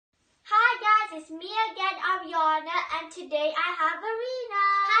it's me again, Ariana, and today I have Arena.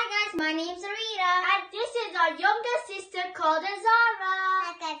 Hi guys, my name's Arena. And this is our younger sister called Azara.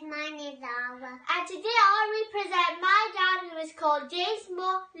 Hi guys, my name's Zara. And today I'll represent my dad, who is called James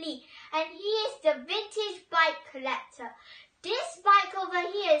Lee, and he is the vintage bike collector. This bike over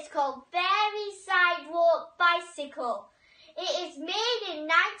here is called Fairycycle. It is made in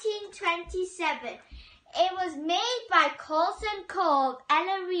 1927. It was made by Colson Co. of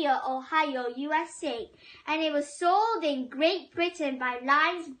Elleria, Ohio, USA, and it was sold in Great Britain by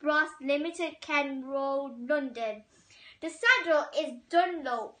L.BROS.LTD, Kent Road, London. The saddle is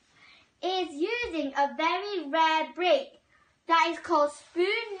Dunlop. It is using a very rare brake that is called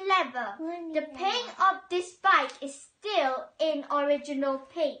spoon leather. The paint of this bike is still in original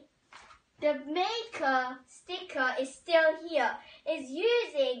paint. The maker sticker is still here. It's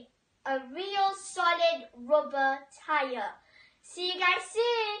using a real solid rubber tire. See you guys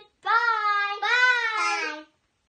soon.